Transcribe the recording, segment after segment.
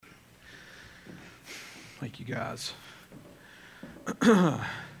Thank you, guys.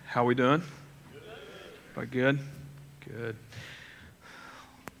 How we doing? Everybody good? Good.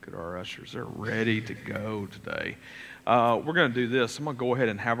 Look at our ushers. They're ready to go today. We're going to do this. I'm going to go ahead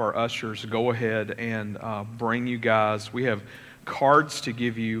and have our ushers go ahead and bring you guys. We have cards to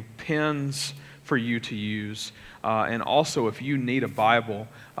give you, pens for you to use. And also, if you need a Bible,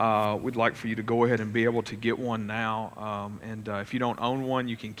 we'd like for you to go ahead and be able to get one now. And if you don't own one,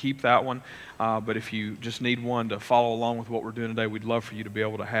 you can keep that one. But if you just need one to follow along with what we're doing today, we'd love for you to be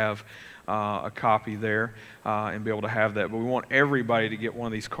able to have a copy there and be able to have that. But we want everybody to get one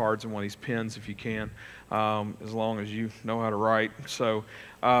of these cards and one of these pens if you can, as long as you know how to write. So,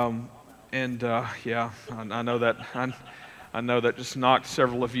 yeah, I know that. I know that just knocked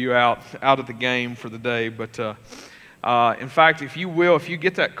several of you out of the game for the day, but in fact, if you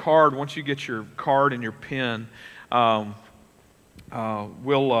get that card, once you get your card and your pen, we'll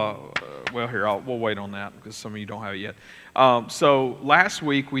wait on that because some of you don't have it yet. So last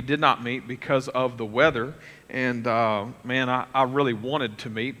week we did not meet because of the weather, and man, I really wanted to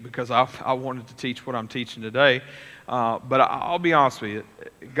meet because I wanted to teach what I'm teaching today. But I'll be honest with you,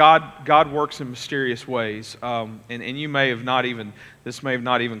 God works in mysterious ways, and you may have not even, this may have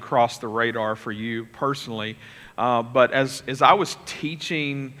not even crossed the radar for you personally, but as I was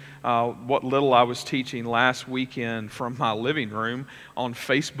teaching what little I was teaching last weekend from my living room on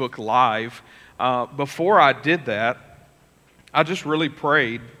Facebook Live, before I did that, I just really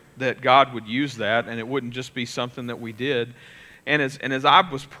prayed that God would use that and it wouldn't just be something that we did. And as I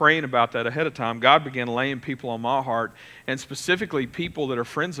was praying about that ahead of time, God began laying people on my heart, and specifically people that are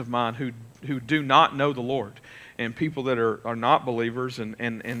friends of mine who do not know the Lord, and people that are not believers,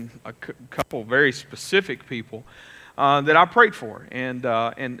 and a couple very specific people that I prayed for.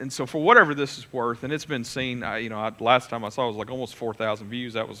 And so for whatever this is worth, and it's been seen, last time I saw it was like almost 4,000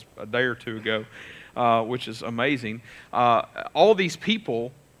 views. That was a day or two ago, which is amazing. All these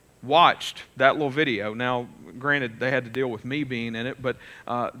people watched that little video. Now, granted, they had to deal with me being in it, but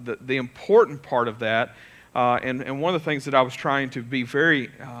the important part of that, and one of the things that I was trying to be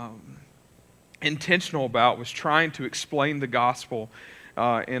very intentional about was trying to explain the gospel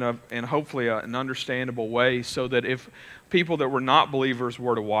in hopefully an understandable way, so that if people that were not believers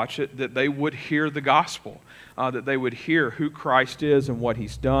were to watch it, that they would hear the gospel, that they would hear who Christ is and what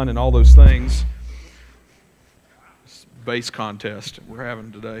He's done and all those things. Bass contest we're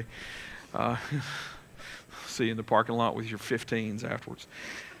having today. See you in the parking lot with your 15s afterwards.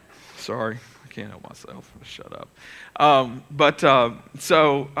 Sorry, I can't help myself. Shut up. I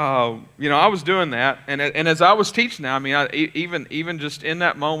was doing that, and as I was teaching that, I mean, even just in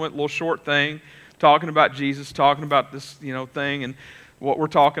that moment, little short thing, talking about Jesus, talking about this, thing, and what we're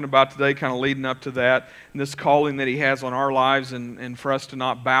talking about today, kind of leading up to that, and this calling that He has on our lives, and for us to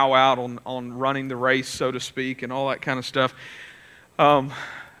not bow out on running the race, so to speak, and all that kind of stuff.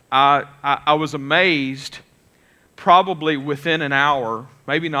 I was amazed, probably within an hour,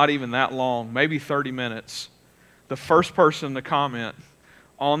 maybe not even that long, maybe 30 minutes, the first person to comment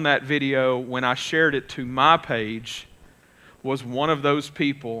on that video when I shared it to my page was one of those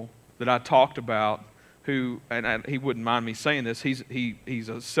people that I talked about, who, and he wouldn't mind me saying this, he's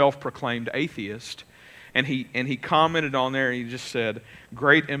a self-proclaimed atheist, and he commented on there, and he just said,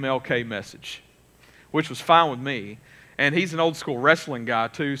 "Great MLK message," which was fine with me. And he's an old school wrestling guy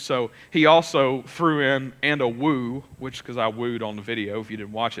too, so he also threw in "and a woo," because I wooed on the video if you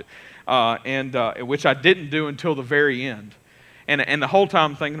didn't watch it, which I didn't do until the very end. And the whole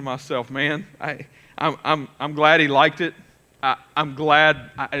time I'm thinking to myself, man, I'm glad he liked it. I'm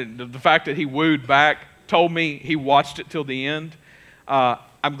glad the fact that he wooed back told me he watched it till the end.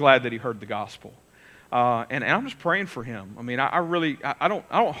 I'm glad that he heard the gospel, and I'm just praying for him. I mean, I don't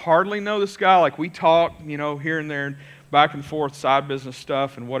hardly know this guy. Like, we talk, here and there, back and forth, side business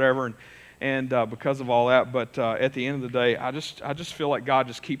stuff and whatever, and because of all that. But at the end of the day, I just feel like God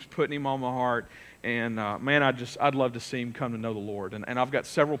just keeps putting him on my heart. And man, I'd love to see him come to know the Lord. And I've got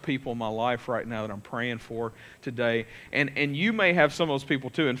several people in my life right now that I'm praying for today. And you may have some of those people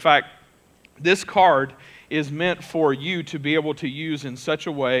too. In fact, this card is meant for you to be able to use in such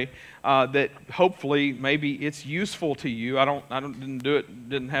a way that hopefully maybe it's useful to you.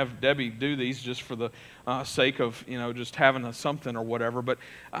 Didn't have Debbie do these just for the sake of just having something or whatever. But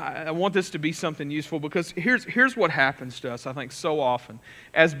I want this to be something useful, because here's what happens to us. I think so often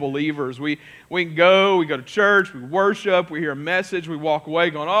as believers, we go to church, we worship, we hear a message, we walk away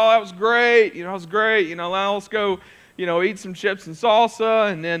going, "Oh, that was great. That was great. Now let's go, eat some chips and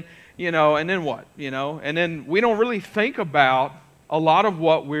salsa," and then. And then what? And then we don't really think about a lot of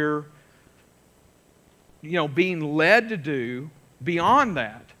what we're, being led to do beyond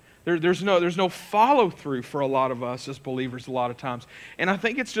that. There's no follow-through for a lot of us as believers a lot of times. And I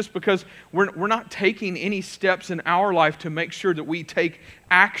think it's just because we're not taking any steps in our life to make sure that we take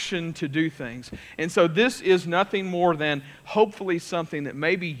action to do things. And so this is nothing more than hopefully something that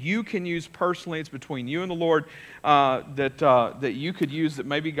maybe you can use personally. It's between you and the Lord that you could use, that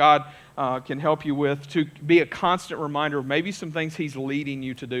maybe God can help you with, to be a constant reminder of maybe some things He's leading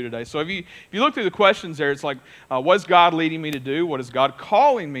you to do today. So if you look through the questions there, it's like, what is God leading me to do? What is God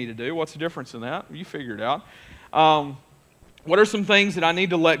calling me to do? What's the difference in that? You figure it out. What are some things that I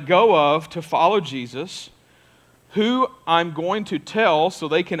need to let go of to follow Jesus? Who I'm going to tell so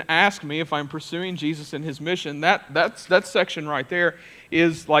they can ask me if I'm pursuing Jesus and His mission. That section right there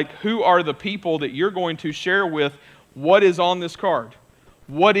is like, who are the people that you're going to share with what is on this card?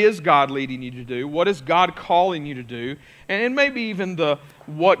 What is God leading you to do? What is God calling you to do? And maybe even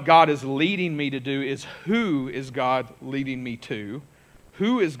what God is leading me to do is, who is God leading me to?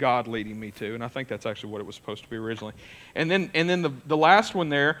 Who is God leading me to? And I think that's actually what it was supposed to be originally. And then the last one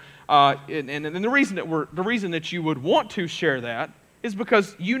there, and the reason that you would want to share that is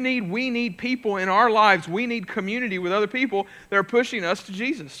because we need people in our lives. We need community with other people that are pushing us to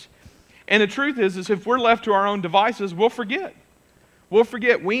Jesus. And the truth is if we're left to our own devices, we'll forget. We'll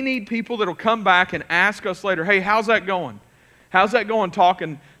forget. We need people that will come back and ask us later, hey, how's that going? How's that going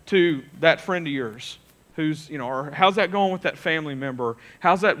talking to that friend of yours? Or how's that going with that family member?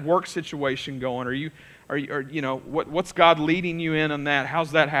 How's that work situation going? What's God leading you in on that?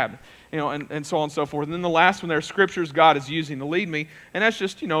 How's that happen? And so on and so forth. And then the last one there, scriptures God is using to lead me. And that's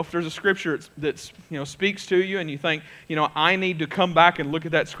just, if there's a scripture that speaks to you and you think, I need to come back and look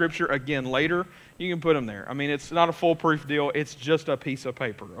at that scripture again later, you can put them there. I mean, it's not a foolproof deal. It's just a piece of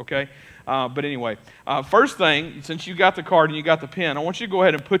paper, okay? But anyway, first thing, since you got the card and you got the pen, I want you to go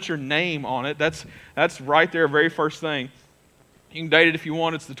ahead and put your name on it. That's right there, very first thing. You can date it if you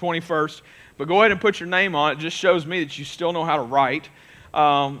want. It's the 21st. But go ahead and put your name on it. It just shows me that you still know how to write.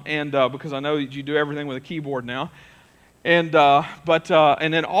 Because I know that you do everything with a keyboard now. And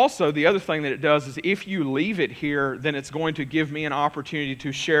then also the other thing that it does is if you leave it here, then it's going to give me an opportunity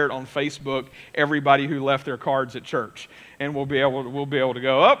to share it on Facebook. Everybody who left their cards at church, and we'll be able to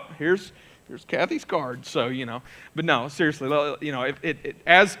go up. Here's Kathy's card. So but no, seriously,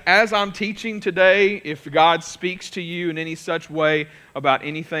 as I'm teaching today, if God speaks to you in any such way about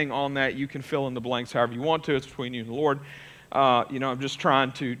anything on that, you can fill in the blanks however you want to. It's between you and the Lord. I'm just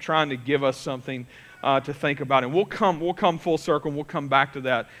trying to give us something to think about, and we'll come full circle, and we'll come back to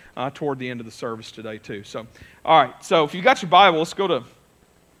that toward the end of the service today too. So, all right. So, if you got your Bible, let's go to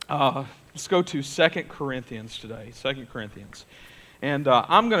 2 Corinthians today. 2 Corinthians, and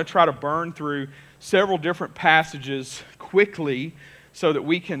I'm going to try to burn through several different passages quickly, so that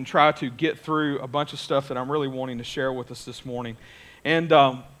we can try to get through a bunch of stuff that I'm really wanting to share with us this morning, and.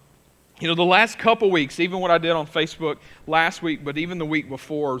 The last couple weeks, even what I did on Facebook last week, but even the week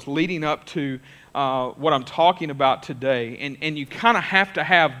before, was leading up to what I'm talking about today. And you kind of have to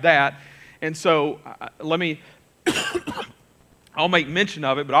have that. And so I'll make mention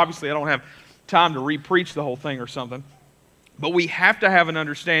of it, but obviously I don't have time to re-preach the whole thing or something. But we have to have an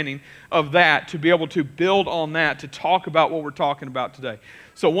understanding of that to be able to build on that to talk about what we're talking about today.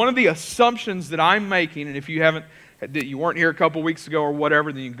 So one of the assumptions that I'm making, and if you weren't here a couple weeks ago or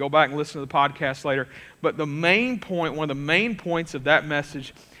whatever, then you can go back and listen to the podcast later. But one of the main points of that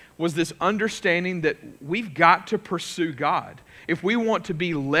message was this understanding that we've got to pursue God. If we want to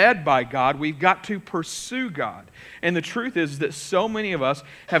be led by God, we've got to pursue God. And the truth is that so many of us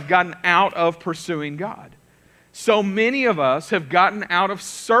have gotten out of pursuing God. So many of us have gotten out of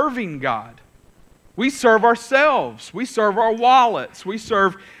serving God. We serve ourselves. We serve our wallets. We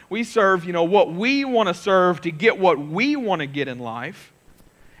serve what we want to serve to get what we want to get in life.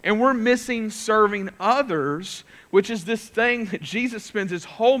 And we're missing serving others, which is this thing that Jesus spends His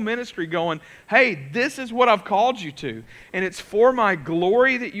whole ministry going, hey, this is what I've called you to. And it's for my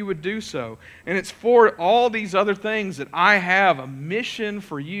glory that you would do so. And it's for all these other things that I have a mission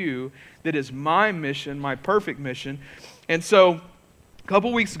for you that is my mission, my perfect mission. And so a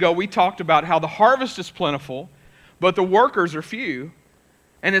couple weeks ago, we talked about how the harvest is plentiful, but the workers are few.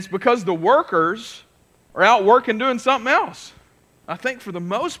 And it's because the workers are out working doing something else. I think for the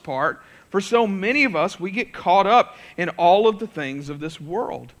most part, for so many of us, we get caught up in all of the things of this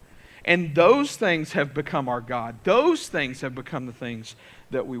world. And those things have become our God. Those things have become the things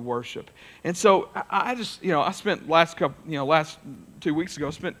that we worship. And so I just, I spent last 2 weeks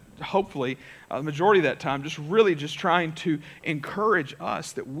ago, hopefully the majority of that time just trying to encourage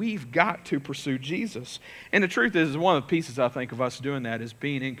us that we've got to pursue Jesus. And the truth is one of the pieces I think of us doing that is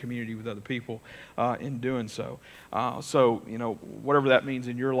being in community with other people in doing so. So, whatever that means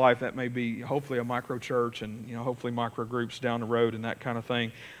in your life, that may be hopefully a micro church and, hopefully micro groups down the road and that kind of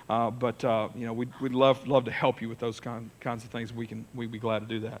thing. But we'd love to help you with those kinds of things. We'd be glad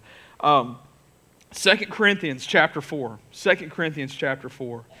to do that. 2 Corinthians chapter 4. 2 Corinthians chapter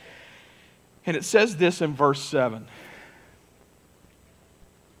 4. And it says this in verse 7.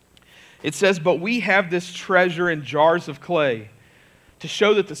 It says, "But we have this treasure in jars of clay to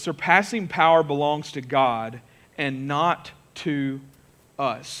show that the surpassing power belongs to God and not to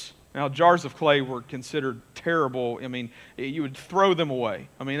us." Now, jars of clay were considered terrible. I mean, you would throw them away.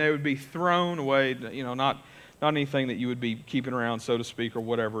 I mean, they would be thrown away, not anything that you would be keeping around, so to speak, or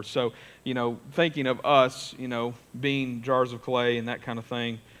whatever. So, thinking of us, being jars of clay and that kind of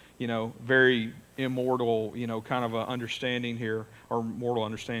thing, very immortal, kind of an understanding here, or mortal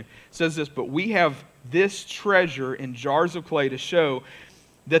understanding. It says this, "But we have this treasure in jars of clay to show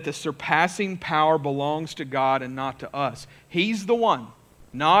that the surpassing power belongs to God and not to us." He's the one,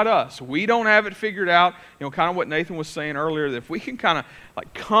 not us. We don't have it figured out. Kind of what Nathan was saying earlier, that if we can kind of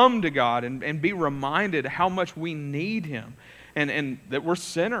come to God and be reminded how much we need Him, and that we're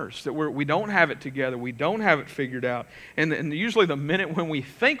sinners, that we don't have it together, we don't have it figured out. And usually the minute when we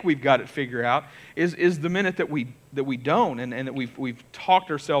think we've got it figured out is the minute that we don't, and that we've talked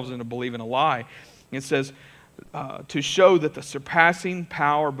ourselves into believing a lie. It says, to show that the surpassing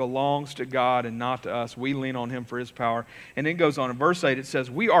power belongs to God and not to us. We lean on Him for His power. And then it goes on in verse 8, it says,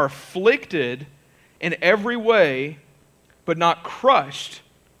 "We are afflicted in every way, but not crushed,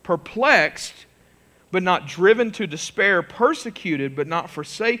 perplexed, but not driven to despair, persecuted, but not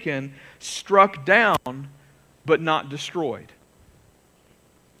forsaken, struck down, but not destroyed."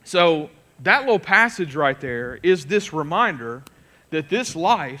 So that little passage right there is this reminder that this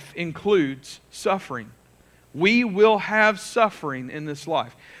life includes suffering. We will have suffering in this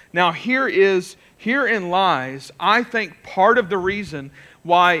life. Now herein lies, I think, part of the reason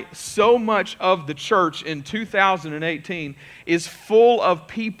why so much of the church in 2018 is full of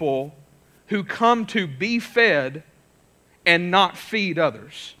people who come to be fed and not feed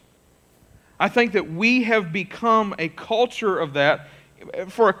others. I think that we have become a culture of that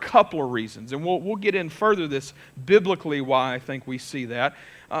for a couple of reasons. And we'll get in further this biblically why I think we see that.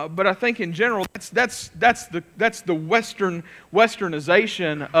 But I think in general, that's the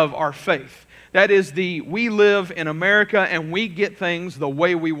westernization of our faith. That is we live in America and we get things the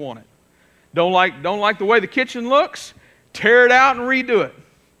way we want it. Don't like the way the kitchen looks? Tear it out and redo it.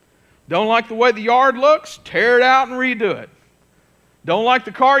 Don't like the way the yard looks? Tear it out and redo it. Don't like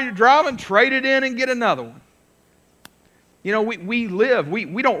the car you're driving? Trade it in and get another one. We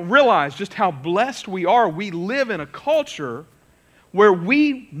don't realize just how blessed we are. We live in a culture where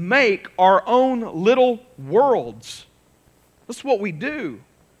we make our own little worlds. That's what we do.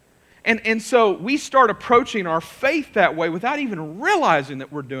 And so we start approaching our faith that way without even realizing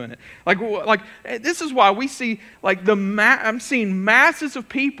that we're doing it. Like this is why we see I'm seeing masses of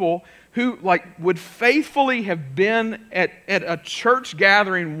people who would faithfully have been at a church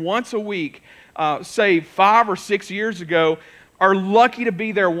gathering once a week, say 5 or 6 years ago, are lucky to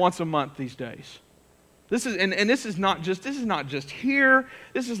be there once a month these days. This is not just here.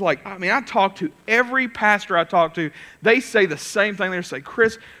 This is I talk to every pastor I talk to. They say the same thing. They say,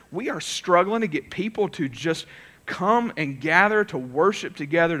 "Chris, we are struggling to get people to just come and gather to worship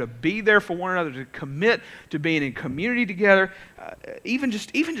together, to be there for one another, to commit to being in community together, even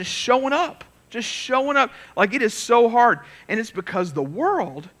just showing up, It is so hard, and it's because the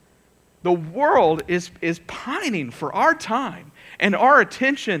world is pining for our time and our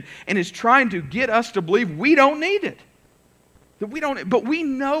attention, and is trying to get us to believe we don't need it. That we don't. But we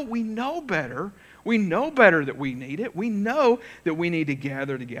know better. We know better that we need it. We know that we need to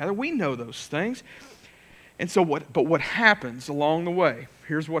gather together. We know those things. And so what happens along the way?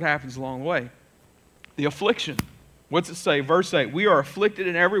 Here's what happens along the way. The affliction. What's it say? Verse 8. "We are afflicted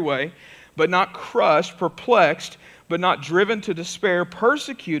in every way, but not crushed, perplexed, but not driven to despair,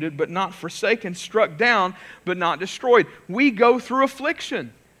 persecuted, but not forsaken, struck down, but not destroyed." We go through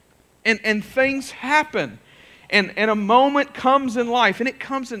affliction, and things happen. And a moment comes in life, and it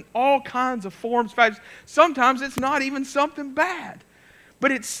comes in all kinds of forms. In fact, sometimes it's not even something bad,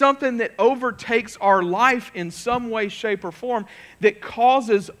 but it's something that overtakes our life in some way, shape, or form that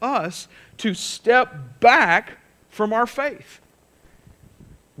causes us to step back from our faith.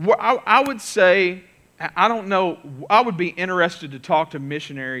 I would say, I don't know. I would be interested to talk to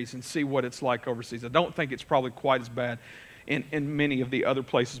missionaries and see what it's like overseas. I don't think it's probably quite as bad in many of the other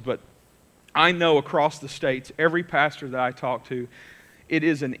places, but I know across the states, every pastor that I talk to, it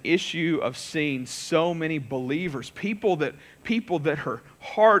is an issue of seeing so many believers, people that are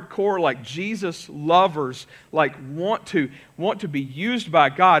hardcore, like Jesus lovers, like want to be used by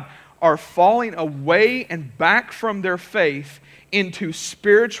God, are falling away and back from their faith into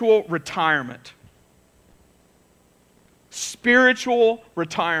spiritual retirement. Spiritual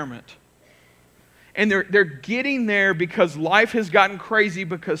retirement. And they're getting there because life has gotten crazy,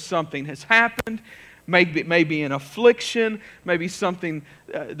 because something has happened. Maybe an affliction, maybe something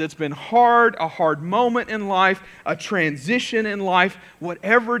that's been hard, a hard moment in life, a transition in life,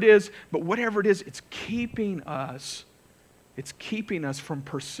 whatever it is. But whatever it is, it's keeping us from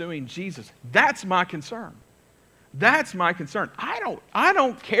pursuing Jesus. That's my concern. That's my concern. I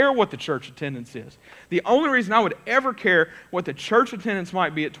don't care what the church attendance is. The only reason I would ever care what the church attendance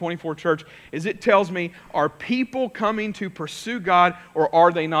might be at 24 Church is it tells me, are people coming to pursue God or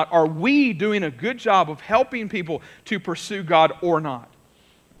are they not? Are we doing a good job of helping people to pursue God or not?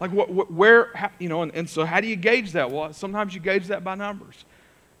 Like where, you know, and so how do you gauge that? Well, sometimes you gauge that by numbers.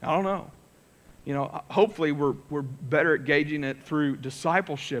 I don't know. You know, hopefully we're better at gauging it through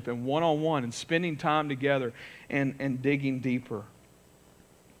discipleship and one-on-one and spending time together and digging deeper.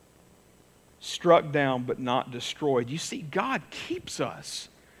 Struck down but not destroyed. You see, God keeps us.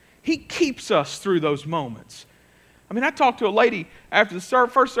 He keeps us through those moments. I mean, I talked to a lady after the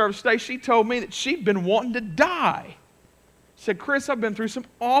first service today. She told me that she'd been wanting to die. She said, Chris, I've been through some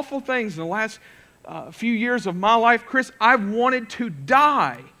awful things in the last few years of my life. Chris, I've wanted to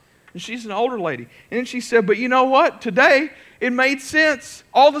die. And she's an older lady. And then she said, but you know what? Today, it made sense.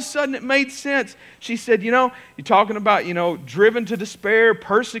 All of a sudden, it made sense. She said, you know, you're talking about, you know, driven to despair,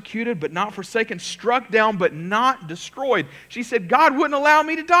 persecuted but not forsaken, struck down but not destroyed. She said, God wouldn't allow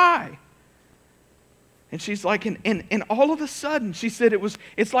me to die. And she's like, and all of a sudden, she said,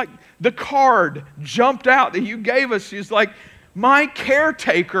 it's like the card jumped out that you gave us. She's like, my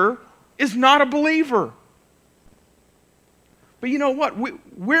caretaker is not a believer. But you know what?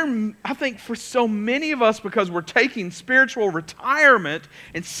 I think for so many of us, because we're taking spiritual retirement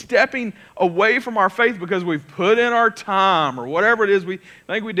and stepping away from our faith because we've put in our time or whatever it is we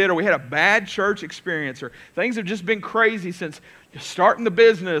think we did, or we had a bad church experience, or things have just been crazy since starting the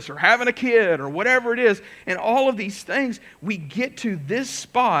business or having a kid or whatever it is. And all of these things, we get to this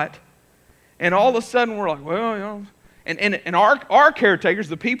spot and all of a sudden we're like, well, you know. And our caretakers,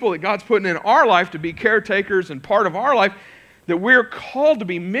 the people that God's putting in our life to be caretakers and part of our life, that we're called to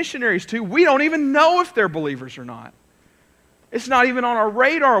be missionaries to, we don't even know if they're believers or not. It's not even on our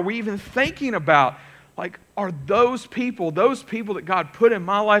radar. Are we even thinking about, like, are those people that God put in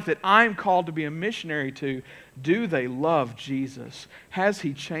my life that I'm called to be a missionary to, do they love Jesus? Has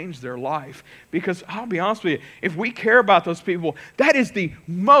He changed their life? Because I'll be honest with you, if we care about those people, that is the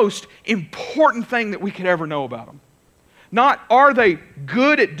most important thing that we could ever know about them. Not are they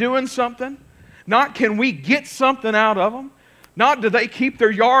good at doing something, not can we get something out of them, not do they keep their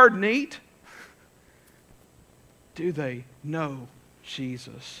yard neat. Do they know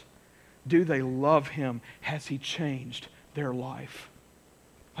Jesus? Do they love Him? Has He changed their life?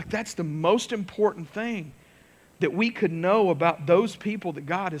 Like, that's the most important thing that we could know about those people that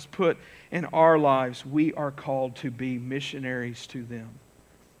God has put in our lives. We are called to be missionaries to them.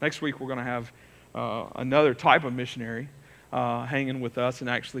 Next week we're going to have another type of missionary hanging with us and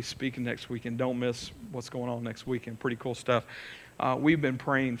actually speaking next weekend. Don't miss what's going on next weekend. Pretty cool stuff. We've been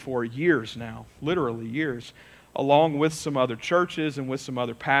praying for years now, literally years, along with some other churches and with some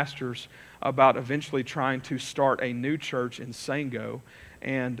other pastors, about eventually trying to start a new church in Sango.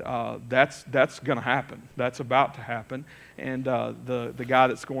 And that's going to happen. That's about to happen. And the guy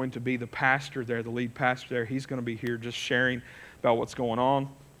that's going to be the pastor there, the lead pastor there, he's going to be here just sharing about what's going on.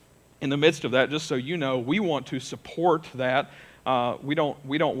 In the midst of that, just so you know, we want to support that. We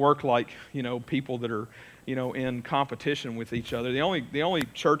don't work like, you know, people that are, you know, in competition with each other. The only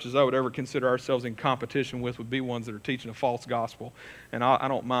churches I would ever consider ourselves in competition with would be ones that are teaching a false gospel, and I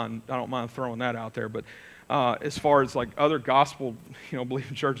don't mind throwing that out there. But as far as like other gospel, you know,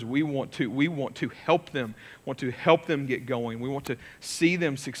 believing churches, we want to help them, get going. We want to see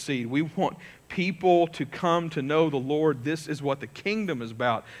them succeed. We want people to come to know the Lord. This is what the kingdom is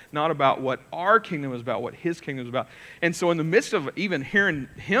about, not about what our kingdom is about, what His kingdom is about. And so in the midst of even hearing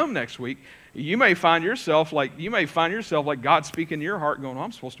Him next week, you may find yourself like God speaking in your heart going, oh,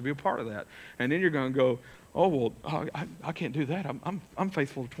 I'm supposed to be a part of that. And then you're going to go, oh, well, I can't do that. I'm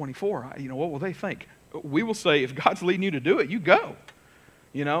faithful to 24. You know, what will they think? We will say, if God's leading you to do it, you go.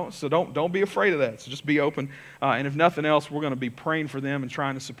 So don't be afraid of that. So just be open. And if nothing else, we're going to be praying for them and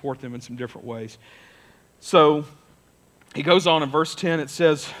trying to support them in some different ways. So he goes on in verse 10, it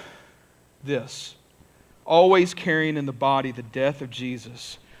says this, always carrying in the body the death of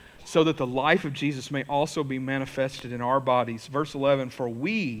Jesus, so that the life of Jesus may also be manifested in our bodies. Verse 11, for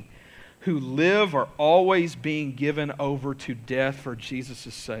we who live are always being given over to death for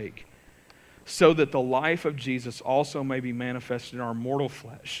Jesus' sake, so that the life of Jesus also may be manifested in our mortal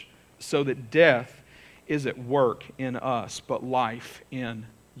flesh, so that death is at work in us, but life in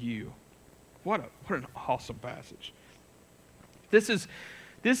you. What an awesome passage. This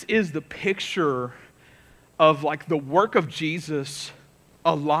is the picture of like the work of Jesus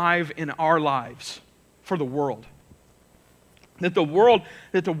alive in our lives for the world. That the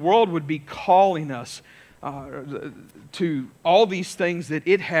world would be calling us to all these things that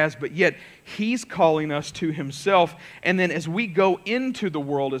it has, but yet He's calling us to Himself. And then as we go into the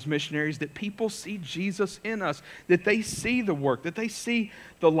world as missionaries, that people see Jesus in us, that they see the work, that they see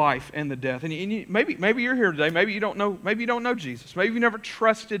the life and the death. And maybe you're here today, maybe you don't know Jesus, maybe you never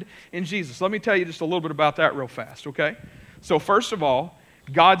trusted in Jesus. Let me tell you just a little bit about that real fast, okay? So first of all,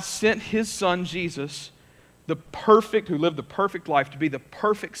 God sent His Son Jesus, who lived the perfect life, to be the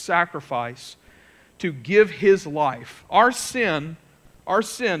perfect sacrifice, to give His life. Our sin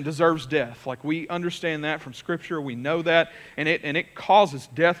deserves death. Like, we understand that from Scripture. We know that, and it causes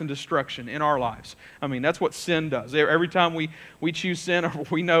death and destruction in our lives. I mean, that's what sin does. Every time we choose sin, or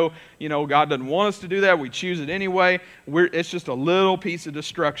we know God doesn't want us to do that, we choose it anyway. It's just a little piece of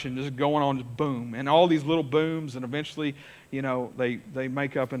destruction just going on, just boom, and all these little booms, and eventually, they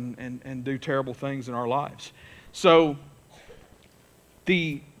make up and do terrible things in our lives. So,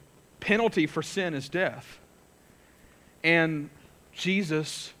 the penalty for sin is death. And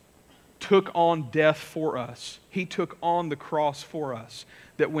Jesus took on death for us. He took on the cross for us.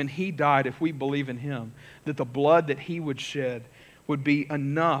 That when He died, if we believe in Him, that the blood that He would shed would be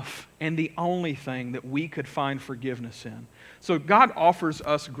enough and the only thing that we could find forgiveness in. So God offers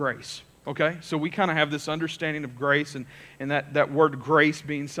us grace. Okay, so we kind of have this understanding of grace, and that word grace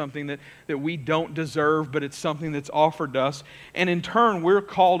being something that we don't deserve, but it's something that's offered to us. And in turn, we're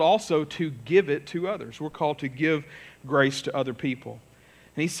called also to give it to others. We're called to give grace to other people.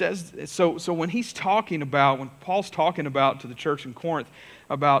 And he says, so when Paul's talking about to the church in Corinth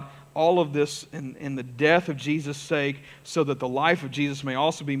about all of this in the death of Jesus' sake, so that the life of Jesus may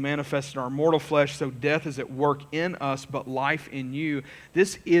also be manifested in our mortal flesh, so death is at work in us, but life in you.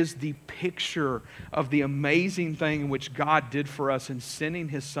 This is the picture of the amazing thing which God did for us in sending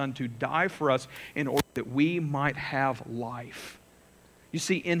His Son to die for us in order that we might have life. You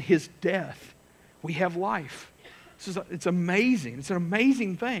see, in His death, we have life. It's amazing. It's an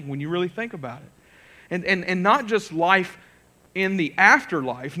amazing thing when you really think about it. And not just life in the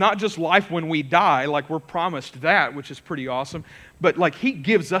afterlife, not just life when we die, like we're promised that, which is pretty awesome, but like He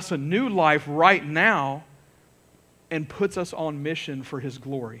gives us a new life right now and puts us on mission for His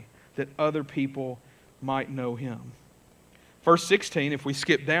glory, that other people might know Him. Verse 16, if we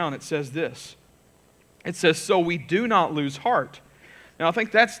skip down, it says this. It says, so we do not lose heart. Now I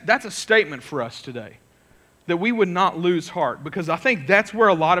think that's a statement for us today, that we would not lose heart, because I think that's where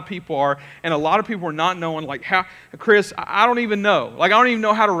a lot of people are, and a lot of people are not knowing, like, how, Chris, I don't even know. Like, I don't even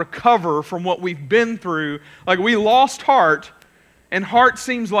know how to recover from what we've been through. Like, we lost heart, and heart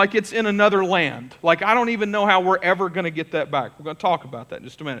seems like it's in another land. Like, I don't even know how we're ever going to get that back. We're going to talk about that in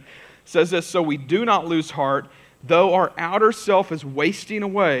just a minute. It says this, so we do not lose heart, though our outer self is wasting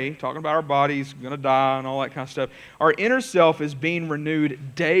away, talking about our bodies, going to die and all that kind of stuff. Our inner self is being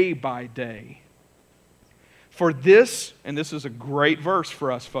renewed day by day. For this, and this is a great verse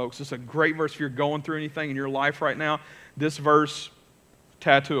for us, folks. It's a great verse if you're going through anything in your life right now. This verse,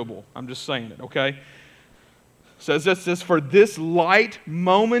 tattooable. I'm just saying it, okay? It says this, for this light,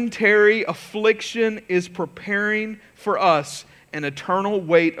 momentary affliction is preparing for us an eternal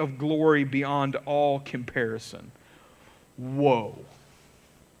weight of glory beyond all comparison. Whoa.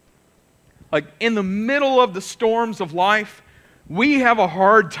 Like, in the middle of the storms of life, we have a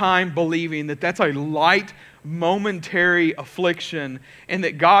hard time believing that that's a light, momentary affliction, and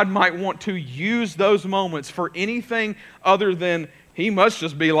that God might want to use those moments for anything other than He must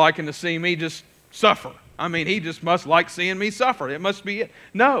just be liking to see me just suffer. I mean, He just must like seeing me suffer. It must be it.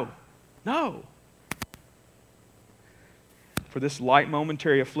 No. For this light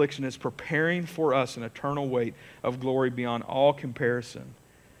momentary affliction is preparing for us an eternal weight of glory beyond all comparison.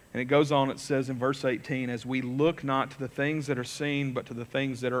 And it goes on, it says in verse 18, as we look not to the things that are seen, but to the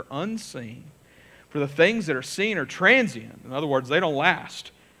things that are unseen. For the things that are seen are transient. In other words, they don't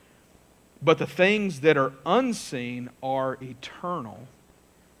last. But the things that are unseen are eternal.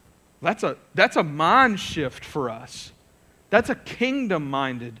 That's a mind shift for us. That's a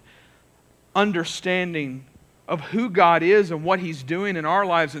kingdom-minded understanding of who God is and what He's doing in our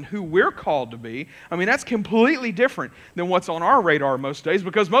lives and who we're called to be. I mean, that's completely different than what's on our radar most days,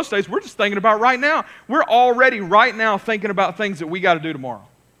 because most days we're just thinking about right now. We're already right now thinking about things that we got to do tomorrow.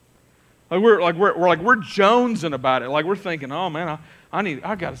 We're jonesing about it. Like we're thinking, oh man,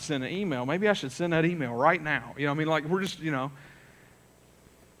 I got to send an email. Maybe I should send that email right now. You know, I mean, like we're just, And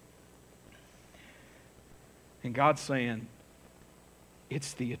God's saying,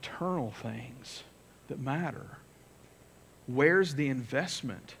 it's the eternal things that matter. Where's the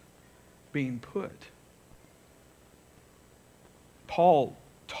investment being put? Paul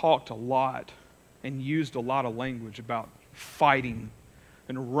talked a lot and used a lot of language about fighting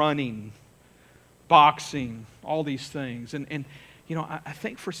and running, boxing, all these things. And I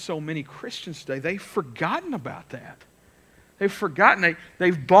think for so many Christians today, they've forgotten about that. They've forgotten.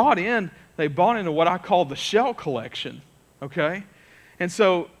 They've bought into what I call the shell collection, okay? And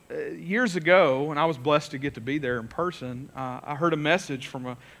so years ago, when I was blessed to get to be there in person, I heard a message from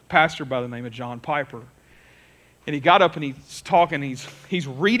a pastor by the name of John Piper. And he got up and he's talking, he's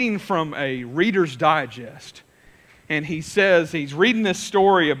reading from a Reader's Digest. And he says, he's reading this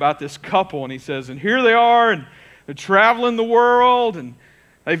story about this couple, and he says, and here they are, and they're traveling the world, and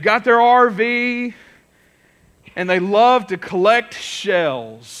they've got their RV, and they love to collect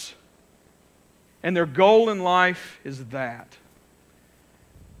shells. And their goal in life is that.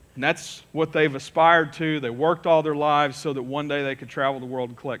 And that's what they've aspired to. They worked all their lives so that one day they could travel the world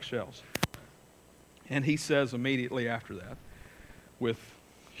and collect shells. And he says immediately after that, with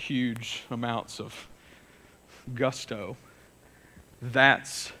huge amounts of gusto,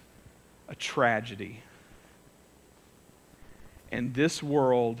 that's a tragedy. And this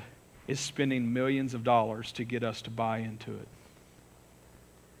world is spending millions of dollars to get us to buy into it.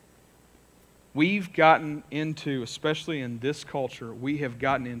 We've gotten into, especially in this culture, we have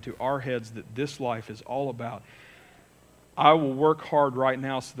gotten into our heads that this life is all about, I will work hard right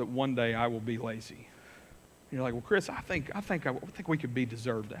now so that one day I will be lazy. And you're like, well, Chris, I think we could be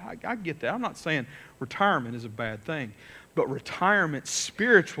deserved that. I get that. I'm not saying retirement is a bad thing, but retirement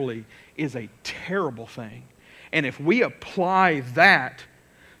spiritually is a terrible thing. And if we apply that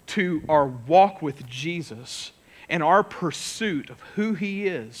to our walk with Jesus and our pursuit of who He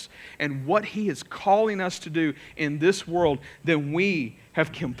is and what He is calling us to do in this world, then we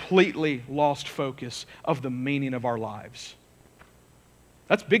have completely lost focus of the meaning of our lives.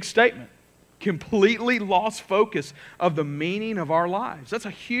 That's a big statement. Completely lost focus of the meaning of our lives. That's a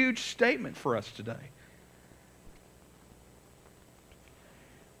huge statement for us today.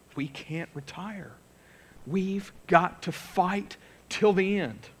 We can't retire. We've got to fight till the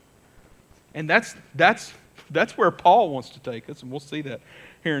end. And that's where Paul wants to take us, and we'll see that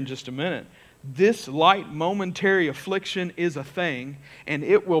here in just a minute. This light momentary affliction is a thing, and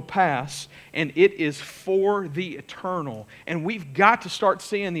it will pass, and it is for the eternal. And we've got to start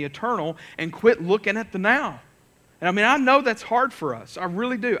seeing the eternal and quit looking at the now. And I mean, I know that's hard for us. I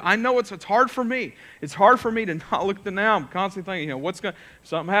really do. I know it's hard for me. It's hard for me to not look at the now. I'm constantly thinking,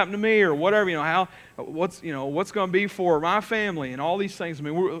 something happened to me or whatever, what's going to be for my family and all these things. I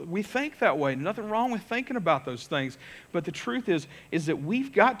mean, we think that way. Nothing wrong with thinking about those things. But the truth is that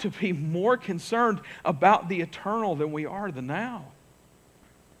we've got to be more concerned about the eternal than we are the now.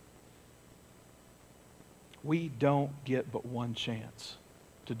 We don't get but one chance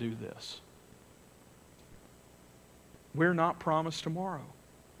to do this. We're not promised tomorrow.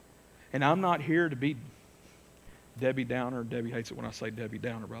 And I'm not here to be Debbie Downer. Debbie hates it when I say Debbie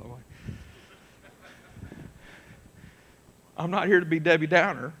Downer, by the way. I'm not here to be Debbie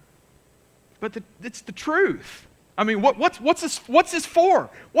Downer. But it's the truth. I mean, what's this for?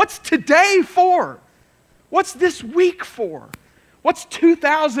 What's today for? What's this week for? What's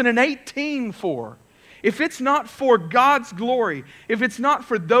 2018 for? If it's not for God's glory, if it's not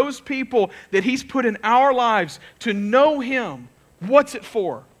for those people that He's put in our lives to know Him, what's it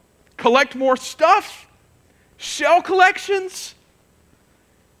for? Collect more stuff? Shell collections?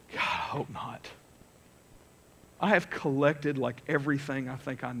 God, I hope not. I have collected like everything I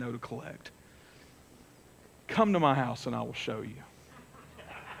think I know to collect. Come to my house and I will show you.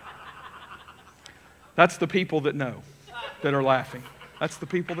 That's the people that know, that are laughing. That's the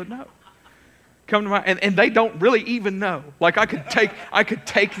people that know. Come to my and they don't really even know. Like I could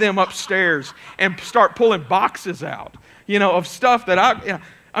take them upstairs and start pulling boxes out, of stuff that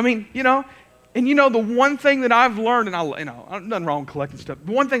the one thing that I've learned, and nothing wrong with collecting stuff.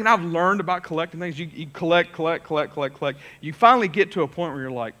 The one thing that I've learned about collecting things, you collect. You finally get to a point where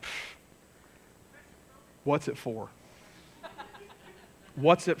you're like, what's it for?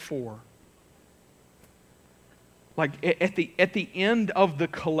 What's it for? Like at the end of the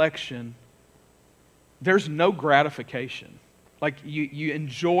collection, there's no gratification. Like you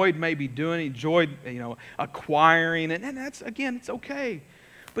enjoyed maybe enjoyed acquiring, and that's, again, it's okay.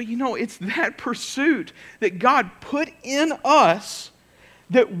 But it's that pursuit that God put in us,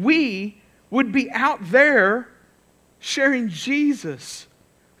 that we would be out there sharing Jesus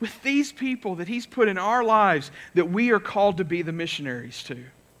with these people that He's put in our lives, that we are called to be the missionaries to.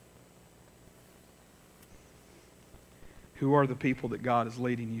 Who are the people that God is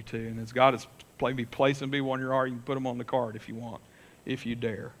leading you to? And as God is maybe placing people on your heart, you can put them on the card if you want, if you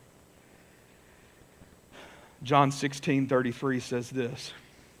dare. John 16:33 says this.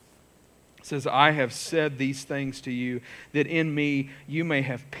 It says, I have said these things to you, that in me you may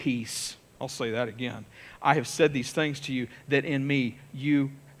have peace. I'll say that again. I have said these things to you, that in me you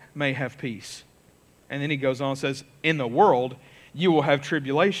may have peace. And then He goes on and says, in the world you will have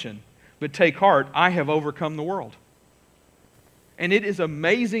tribulation, but take heart, I have overcome the world. And it is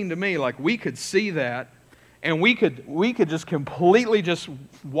amazing to me, like we could see that, and we could just completely just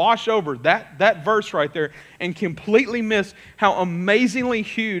wash over that verse right there and completely miss how amazingly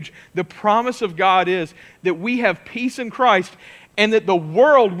huge the promise of God is, that we have peace in Christ, and that the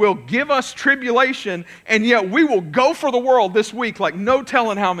world will give us tribulation, and yet we will go for the world this week like no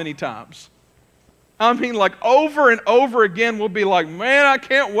telling how many times. I mean, like over and over again, we'll be like, man, I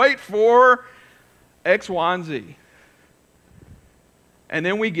can't wait for X, Y, and Z. And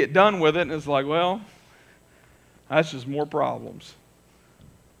then we get done with it, and it's like, well, that's just more problems.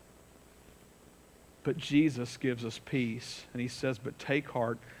 But Jesus gives us peace, and He says, but take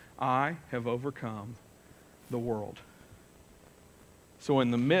heart, I have overcome the world. So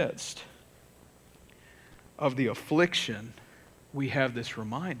in the midst of the affliction, we have this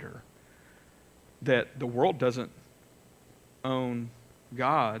reminder that the world doesn't own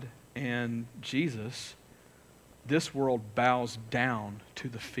God and Jesus. This world bows down to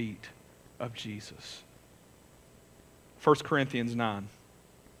the feet of Jesus. 1 Corinthians 9.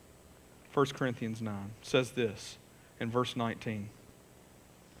 1 Corinthians 9 says this in verse 19.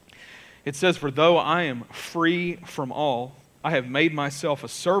 It says, for though I am free from all, I have made myself a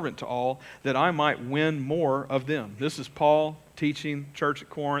servant to all, that I might win more of them. This is Paul teaching church at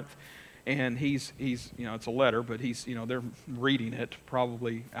Corinth. And he's it's a letter, but they're reading it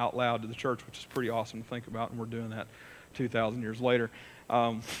probably out loud to the church, which is pretty awesome to think about, and we're doing that 2,000 years later.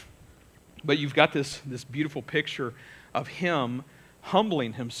 But you've got this beautiful picture of him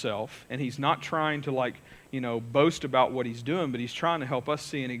humbling himself, and he's not trying to boast about what he's doing, but he's trying to help us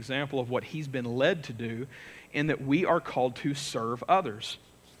see an example of what he's been led to do, in that we are called to serve others.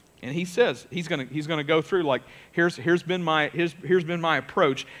 And he says he's going to go through here's been my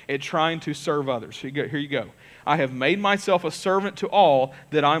approach at trying to serve others. Here you go. I have made myself a servant to all,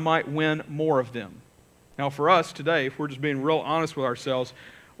 that I might win more of them. Now for us today, if we're just being real honest with ourselves,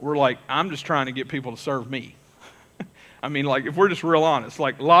 we're like, I'm just trying to get people to serve me. I mean, if we're just real honest,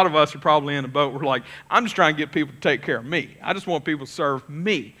 a lot of us are probably in a boat. We're like, I'm just trying to get people to take care of me. I just want people to serve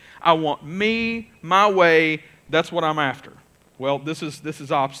me. I want me, my way. That's what I'm after. Well, this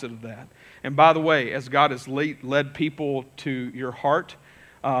is opposite of that. And by the way, as God has led people to your heart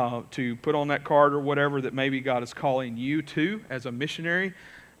to put on that card or whatever that maybe God is calling you to as a missionary,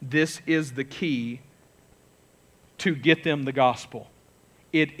 this is the key to get them the gospel.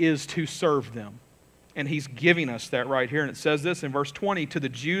 It is to serve them. And He's giving us that right here. And it says this in verse 20, to the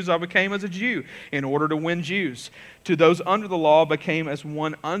Jews I became as a Jew in order to win Jews. To those under the law became as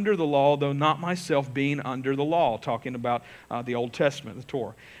one under the law, though not myself being under the law. Talking about the Old Testament, the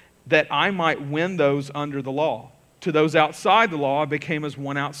Torah. That I might win those under the law. To those outside the law I became as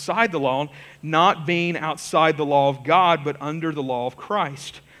one outside the law, not being outside the law of God, but under the law of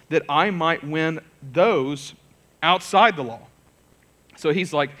Christ. That I might win those outside the law. So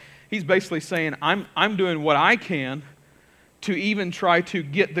He's basically saying, I'm doing what I can to even try to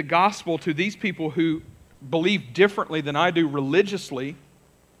get the gospel to these people who believe differently than I do religiously.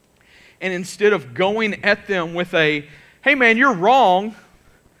 And instead of going at them with a, hey man, you're wrong,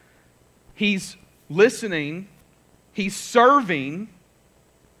 He's listening, He's serving,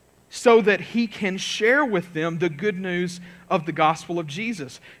 so that He can share with them the good news of the gospel of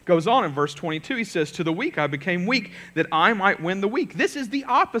Jesus. Goes on in verse 22, he says, to the weak I became weak, that I might win the weak. This is the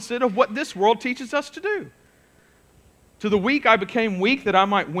opposite of what this world teaches us to do. To the weak I became weak, that I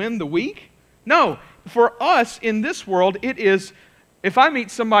might win the weak? No, for us in this world, it is, if I meet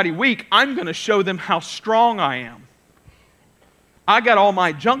somebody weak, I'm going to show them how strong I am. I got all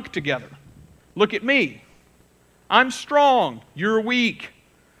my junk together. Look at me. I'm strong. You're weak.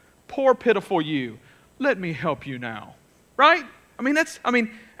 Poor, pitiful you. Let me help you now. Right?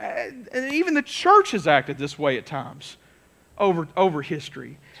 And even the church has acted this way at times over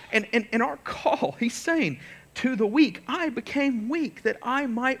history. And in our call, he's saying, to the weak, I became weak that I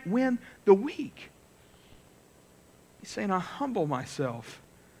might win the weak. He's saying, I humble myself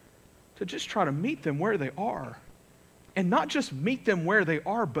to just try to meet them where they are. And not just meet them where they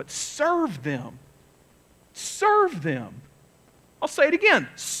are, but serve them. Serve them. I'll say it again.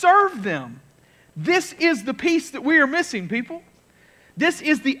 Serve them. This is the piece that we are missing, people. This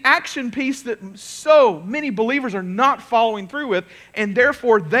is the action piece that so many believers are not following through with, and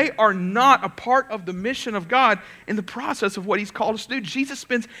therefore they are not a part of the mission of God in the process of what He's called us to do. Jesus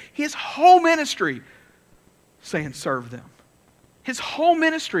spends His whole ministry saying, serve them. His whole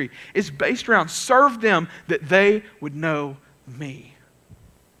ministry is based around serve them that they would know me.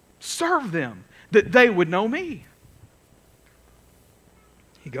 Serve them that they would know me.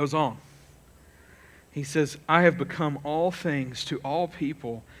 He goes on. He says, I have become all things to all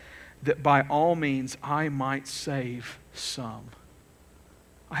people that by all means I might save some.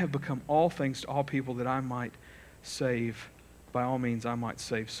 I have become all things to all people that I might save, by all means I might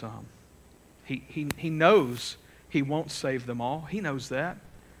save some. He knows He won't save them all. He knows that.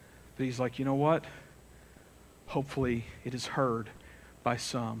 But He's like, you know what? Hopefully it is heard by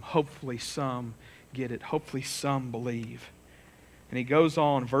some. Hopefully some get it. Hopefully some believe. And he goes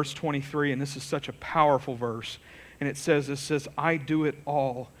on, verse 23, and this is such a powerful verse. And it says, I do it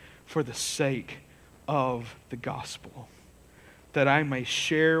all for the sake of the gospel, that I may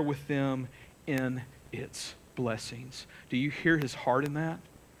share with them in its blessings. Do you hear his heart in that?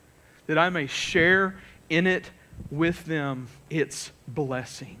 That I may share in it with them its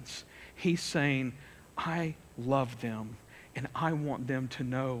blessings. He's saying, I love them, and I want them to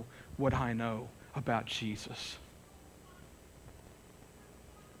know what I know about Jesus.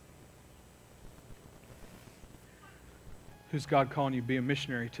 Who's God calling you to be a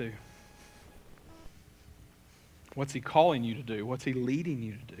missionary to? What's He calling you to do? What's He leading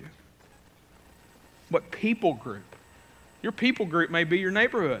you to do? What people group? Your people group may be your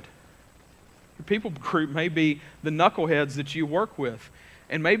neighborhood. Your people group may be the knuckleheads that you work with.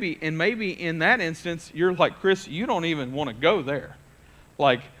 And maybe in that instance, you're like, Chris, you don't even want to go there.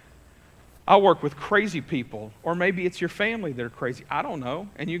 Like, I work with crazy people, or maybe it's your family that are crazy. I don't know.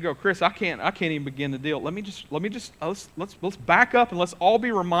 And you go, Chris, I can't even begin to deal. Let's back up and let's all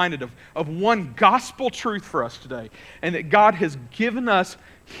be reminded of one gospel truth for us today, and that God has given us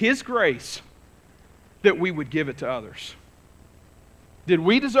His grace that we would give it to others. Did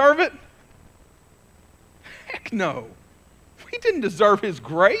we deserve it? Heck no. We didn't deserve His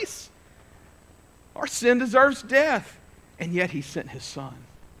grace. Our sin deserves death, and yet He sent His Son.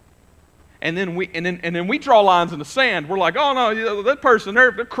 And then we draw lines in the sand. We're like, oh no, that person,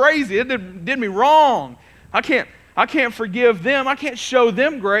 they're crazy. It did me wrong. I can't forgive them. I can't show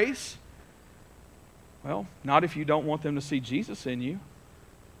them grace. Well, not if you don't want them to see Jesus in you.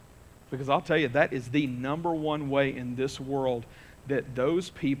 Because I'll tell you, that is the number one way in this world that those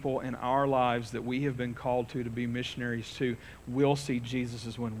people in our lives that we have been called to be missionaries to will see Jesus,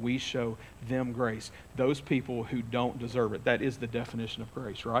 is when we show them grace. Those people who don't deserve it. That is the definition of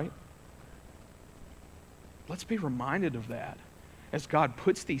grace, right? Let's be reminded of that as God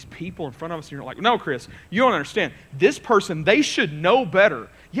puts these people in front of us, and you're like, no, Chris, you don't understand. This person, they should know better.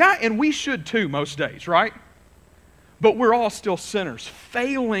 Yeah, and we should too most days, right? But we're all still sinners,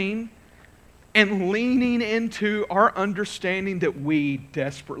 failing and leaning into our understanding that we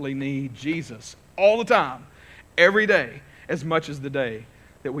desperately need Jesus all the time, every day, as much as the day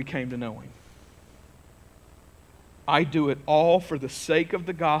that we came to know Him. I do it all for the sake of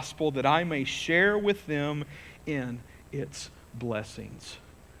the gospel, that I may share with them in its blessings.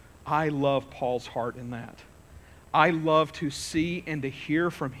 I love Paul's heart in that. I love to see and to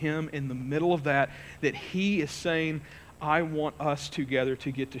hear from him in the middle of that he is saying, I want us together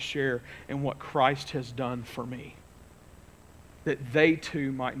to get to share in what Christ has done for me. That they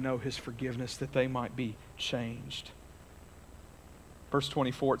too might know His forgiveness, that they might be changed. Verse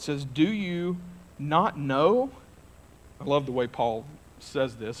 24, it says, do you not know? I love the way Paul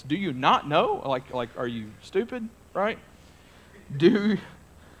says this. Do you not know? Like, are you stupid? Right? I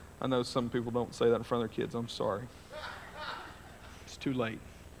know some people don't say that in front of their kids. I'm sorry. It's too late.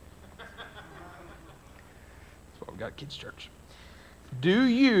 That's why we got kids' church. Do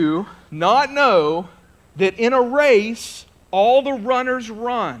you not know that in a race all the runners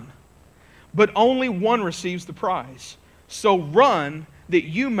run, but only one receives the prize? So run that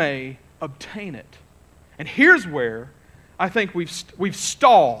you may obtain it. And here's where I think we've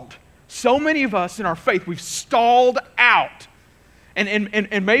stalled. So many of us in our faith, we've stalled out.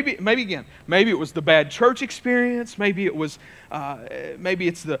 And maybe again, maybe it was the bad church experience. Maybe it was, maybe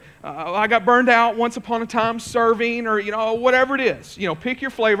it's the I got burned out once upon a time serving, or whatever it is. Pick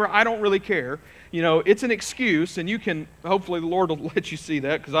your flavor. I don't really care. It's an excuse, and you can. Hopefully, the Lord will let you see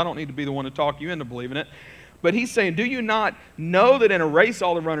that, because I don't need to be the one to talk you into believing it. But He's saying, do you not know that in a race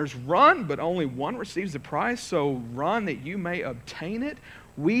all the runners run, but only one receives the prize? So run that you may obtain it.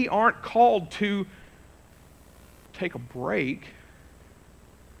 We aren't called to take a break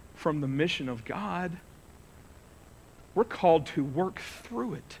from the mission of God. We're called to work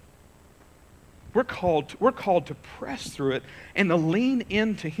through it. We're called to press through it and to lean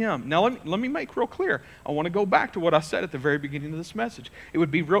into Him. Now let me make real clear. I want to go back to what I said at the very beginning of this message. It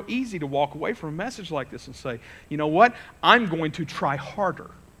would be real easy to walk away from a message like this and say, you know what? I'm going to try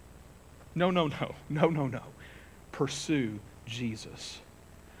harder. No. Pursue Jesus.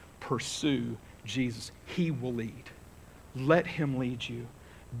 Pursue Jesus. He will lead. Let Him lead you.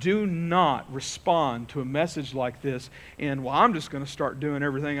 Do not respond to a message like this and, well, I'm just going to start doing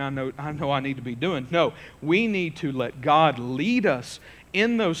everything I know I need to be doing. No, we need to let God lead us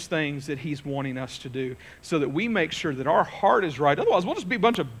in those things that He's wanting us to do, so that we make sure that our heart is right. Otherwise, we'll just be a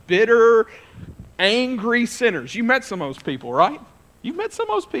bunch of bitter, angry sinners. You met some of those people, right? You've met some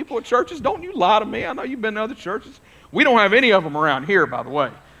of those people at churches. Don't you lie to me. I know you've been to other churches. We don't have any of them around here, by the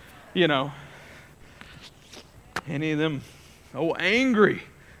way. Any of them,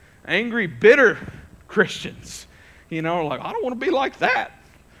 angry, bitter Christians, like, I don't want to be like that,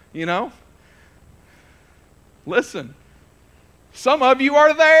 Listen, some of you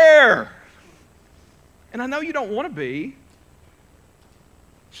are there. And I know you don't want to be.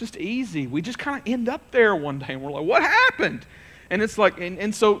 It's just easy. We just kind of end up there one day and we're like, what happened? And it's like,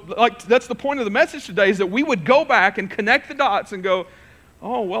 and so like that's the point of the message today, is that we would go back and connect the dots and go,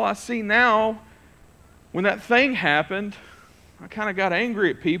 oh, well, I see now when that thing happened, I kind of got angry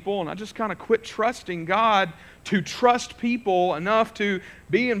at people, and I just kind of quit trusting God to trust people enough to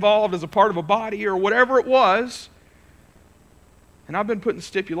be involved as a part of a body or whatever it was. And I've been putting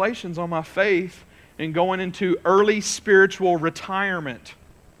stipulations on my faith and going into early spiritual retirement.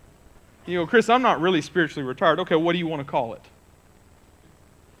 Chris, I'm not really spiritually retired. Okay, what do you want to call it?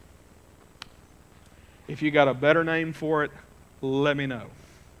 If you got a better name for it, let me know.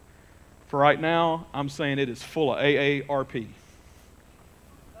 For right now, I'm saying it is full of AARP.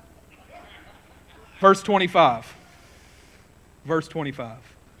 Verse 25. Verse 25.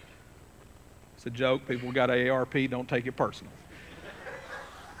 It's a joke. People got AARP. Don't take it personal.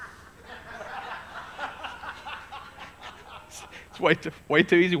 It's way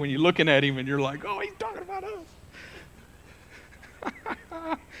too easy when you're looking at him and you're like, oh, he's talking about us.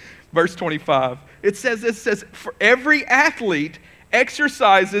 Verse 25. It says, for every athlete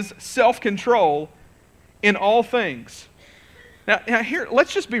exercises self-control in all things. Now here,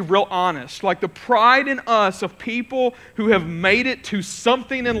 let's just be real honest. Like, the pride in us of people who have made it to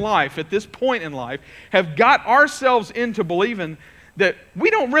something in life at this point in life have got ourselves into believing that we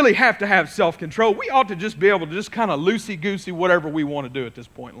don't really have to have self-control. We ought to just be able to just kind of loosey-goosey whatever we want to do at this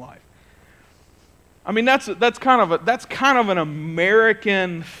point in life. I mean, that's kind of an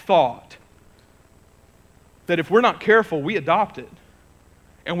American thought, that if we're not careful, we adopt it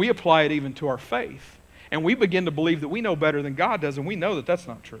and we apply it even to our faith. And we begin to believe that we know better than God does, and we know that that's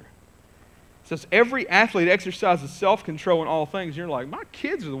not true. It says every athlete exercises self-control in all things. And you're like, my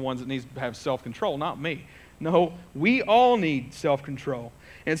kids are the ones that need to have self-control, not me. No, we all need self-control.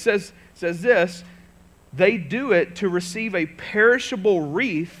 And it says this, they do it to receive a perishable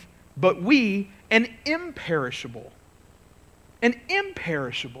wreath, but we an imperishable. An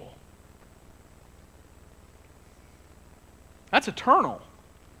imperishable. That's eternal.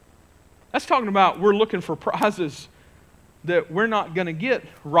 That's talking about we're looking for prizes that we're not going to get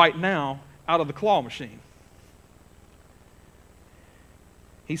right now out of the claw machine.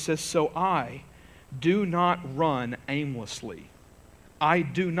 He says, so I do not run aimlessly. I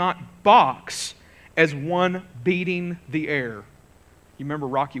do not box as one beating the air. You remember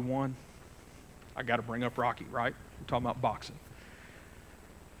Rocky 1? I got to bring up Rocky, right? We're talking about boxing.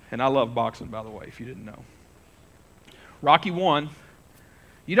 And I love boxing, by the way, if you didn't know. Rocky 1,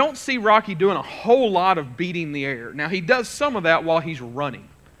 you don't see Rocky doing a whole lot of beating the air. Now, he does some of that while he's running.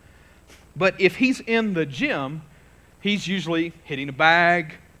 But if he's in the gym, he's usually hitting a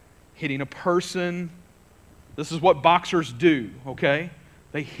bag, hitting a person. This is what boxers do, okay?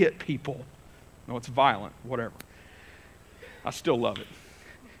 They hit people. No, it's violent, whatever. I still love it.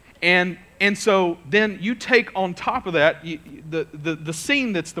 And so then you take on top of that, the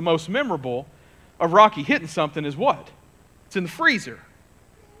scene that's the most memorable of Rocky hitting something is what? It's in the freezer.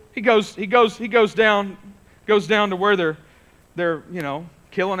 He goes down to where they're,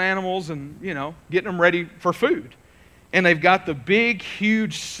 killing animals and, getting them ready for food. And they've got the big,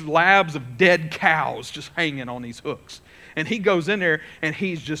 huge slabs of dead cows just hanging on these hooks. And he goes in there and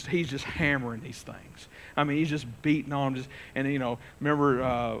he's just hammering these things. I mean, he's just beating on them.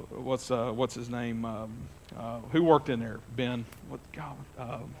 Remember what's his name? Who worked in there? Ben?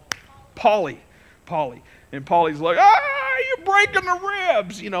 Paulie. And Paulie's like, you're breaking the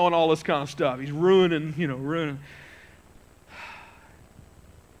ribs, and all this kind of stuff. He's ruining.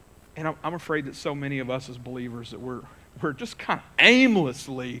 And I'm afraid that so many of us as believers that we're just kind of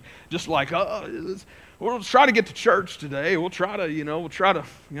aimlessly, just like, we'll try to get to church today. We'll try to,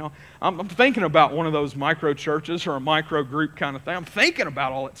 I'm thinking about one of those micro churches or a micro group kind of thing. I'm thinking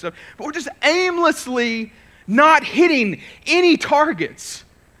about all that stuff. But we're just aimlessly not hitting any targets,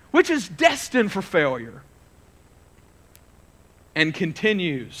 which is destined for failure. And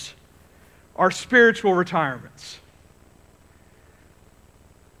continues our spiritual retirements.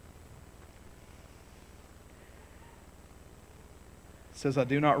 Says, I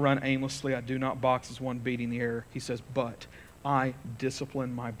do not run aimlessly, I do not box as one beating the air. He says, but I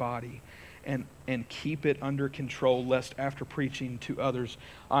discipline my body and keep it under control, lest after preaching to others,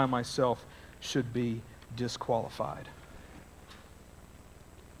 I myself should be disqualified.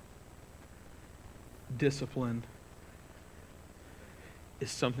 Discipline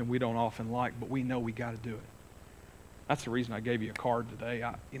is something we don't often like, but we know we got to do it. That's the reason I gave you a card today.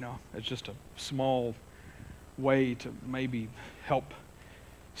 It's just a small way to maybe help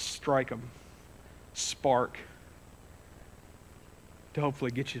strike a spark to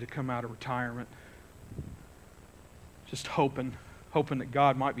hopefully get you to come out of retirement. Just hoping that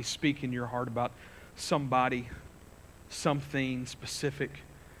God might be speaking in your heart about somebody, something specific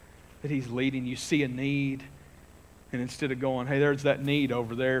that He's leading. You see a need, and instead of going, hey, there's that need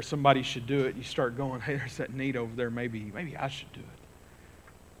over there, somebody should do it, you start going, hey, there's that need over there, maybe I should do it.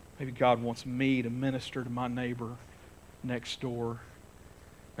 Maybe God wants me to minister to my neighbor next door.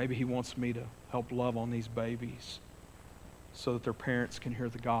 Maybe He wants me to help love on these babies so that their parents can hear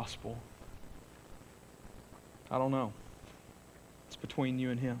the gospel. I don't know. It's between you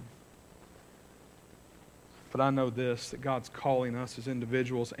and Him. But I know this, that God's calling us as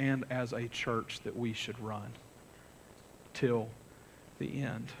individuals and as a church that we should run till the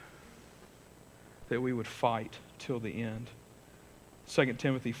end. That we would fight till the end. 2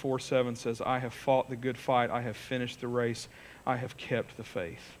 Timothy 4:7 says, I have fought the good fight, I have finished the race, I have kept the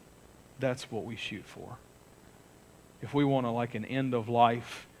faith. That's what we shoot for. If we want like an end of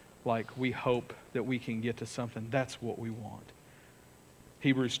life, like we hope that we can get to something, that's what we want.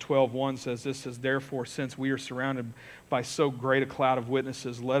 Hebrews 12:1 says this, says, therefore, since we are surrounded by so great a cloud of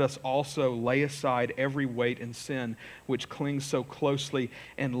witnesses, let us also lay aside every weight and sin which clings so closely,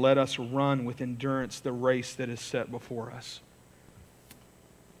 and let us run with endurance the race that is set before us.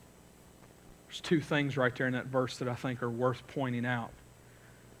 There's two things right there in that verse that I think are worth pointing out.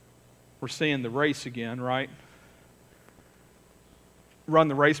 We're seeing the race again, right? Run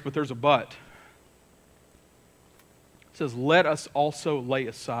the race, but there's a but. It says, let us also lay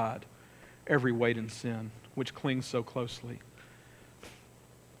aside every weight and sin which clings so closely.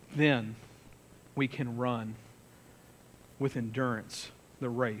 Then we can run with endurance the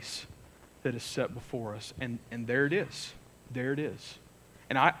race that is set before us. And there it is. There it is.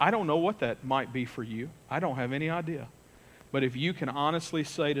 And I don't know what that might be for you. I don't have any idea. But if you can honestly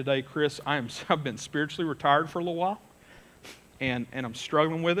say today, Chris, I've been spiritually retired for a little while, and I'm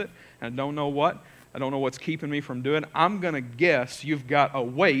struggling with it, and I don't know what's keeping me from doing it, I'm going to guess you've got a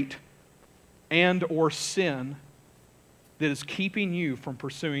weight and or sin that is keeping you from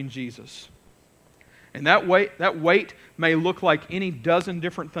pursuing Jesus. And that weight may look like any dozen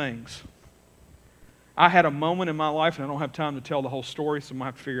different things. I had a moment in my life, and I don't have time to tell the whole story, so I might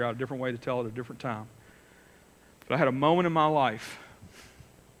have to figure out a different way to tell it at a different time. But I had a moment in my life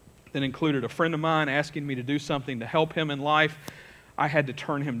that included a friend of mine asking me to do something to help him in life. I had to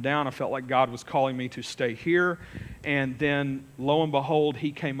turn him down. I felt like God was calling me to stay here. And then, lo and behold,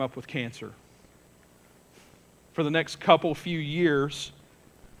 he came up with cancer. For the next few years,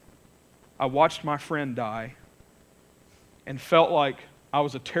 I watched my friend die and felt like I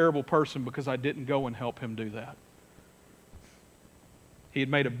was a terrible person because I didn't go and help him do that. He had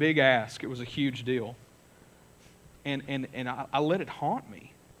made a big ask. It was a huge deal. And I let it haunt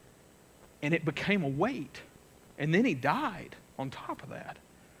me. And it became a weight. And then he died on top of that.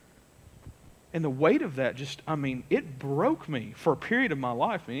 And the weight of that it broke me for a period of my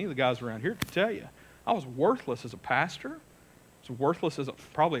life. Any of the guys around here could tell you. I was worthless as a pastor. I was worthless as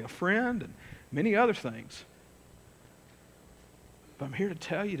probably a friend and many other things. But I'm here to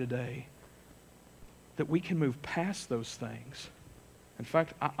tell you today that we can move past those things. In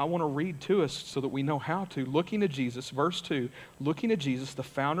fact, I want to read to us so that we know how to. Looking to Jesus, verse 2, looking to Jesus, the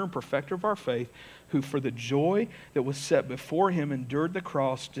founder and perfecter of our faith, who for the joy that was set before him endured the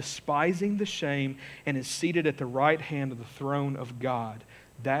cross, despising the shame, and is seated at the right hand of the throne of God.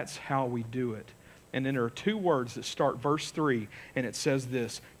 That's how we do it. And then there are two words that start verse 3, and it says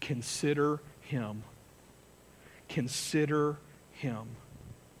this, consider him. Consider him.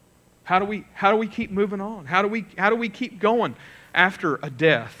 How do we keep moving on? How do we keep going after a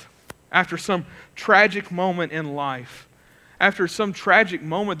death? After some tragic moment in life? After some tragic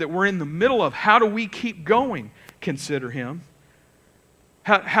moment that we're in the middle of, how do we keep going? Consider him.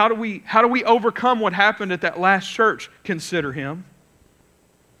 How do we overcome what happened at that last church? Consider him.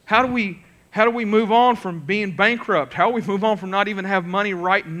 How do we move on from being bankrupt? How do we move on from not even have money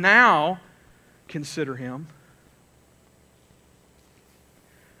right now? Consider him.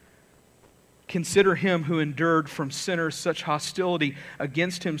 Consider him who endured from sinners such hostility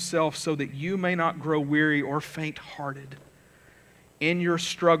against himself, so that you may not grow weary or faint-hearted. In your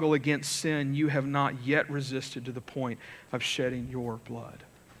struggle against sin, you have not yet resisted to the point of shedding your blood.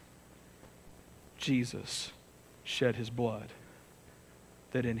 Jesus shed his blood,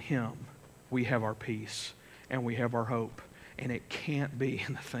 that in him we have our peace and we have our hope. And it can't be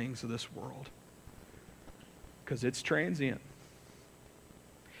in the things of this world, because it's transient.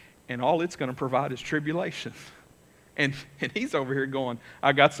 And all it's going to provide is tribulation. And he's over here going,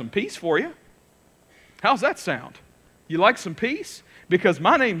 I got some peace for you. How's that sound? You like some peace? Because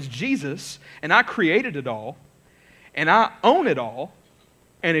my name's Jesus, and I created it all, and I own it all,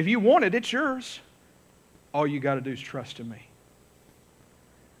 and if you want it, it's yours. All you got to do is trust in me.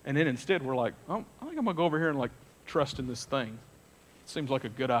 And then instead we're like, oh, I think I'm going to go over here and trust in this thing. Seems like a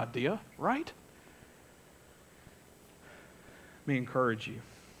good idea, right? Let me encourage you.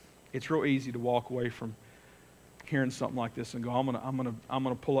 It's real easy to walk away from hearing something like this and go, I'm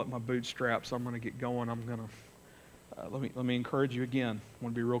gonna pull up my bootstraps. I'm gonna get going. Let me encourage you again. I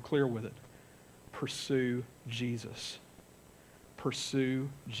want to be real clear with it. Pursue Jesus. Pursue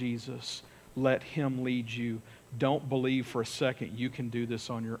Jesus. Let him lead you. Don't believe for a second you can do this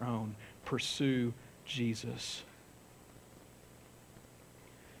on your own. Pursue Jesus.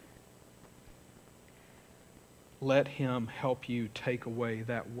 Let him help you take away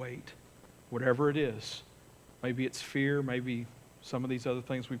that weight, whatever it is. Maybe it's fear, maybe some of these other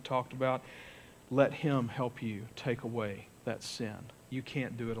things we've talked about. Let him help you take away that sin. You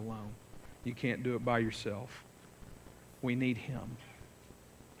can't do it alone. You can't do it by yourself. We need him.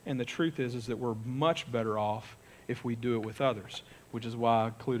 And the truth is that we're much better off if we do it with others, which is why I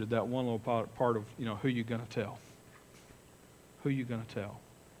included that one little part of, who you going to tell. Who you going to tell?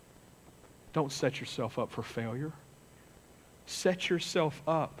 Don't set yourself up for failure. Set yourself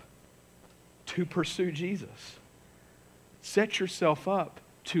up to pursue Jesus. Set yourself up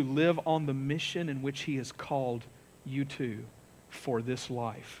to live on the mission in which he has called you to for this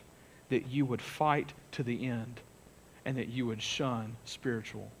life. That you would fight to the end and that you would shun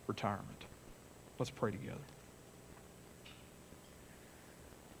spiritual retirement. Let's pray together.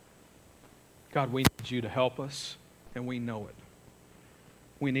 God, we need you to help us, and we know it.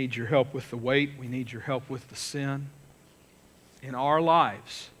 We need your help with the weight. We need your help with the sin in our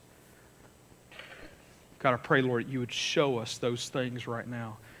lives. God, I pray, Lord, you would show us those things right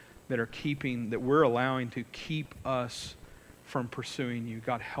now that we're allowing to keep us from pursuing you.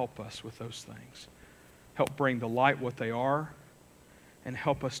 God, help us with those things. Help bring to light what they are, and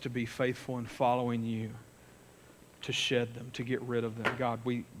help us to be faithful in following you, to shed them, to get rid of them. God,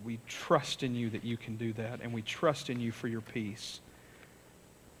 we trust in you that you can do that, and we trust in you for your peace.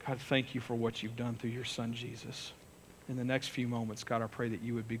 God, thank you for what you've done through your Son, Jesus. In the next few moments, God, I pray that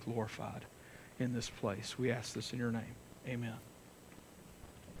you would be glorified in this place. We ask this in your name. Amen.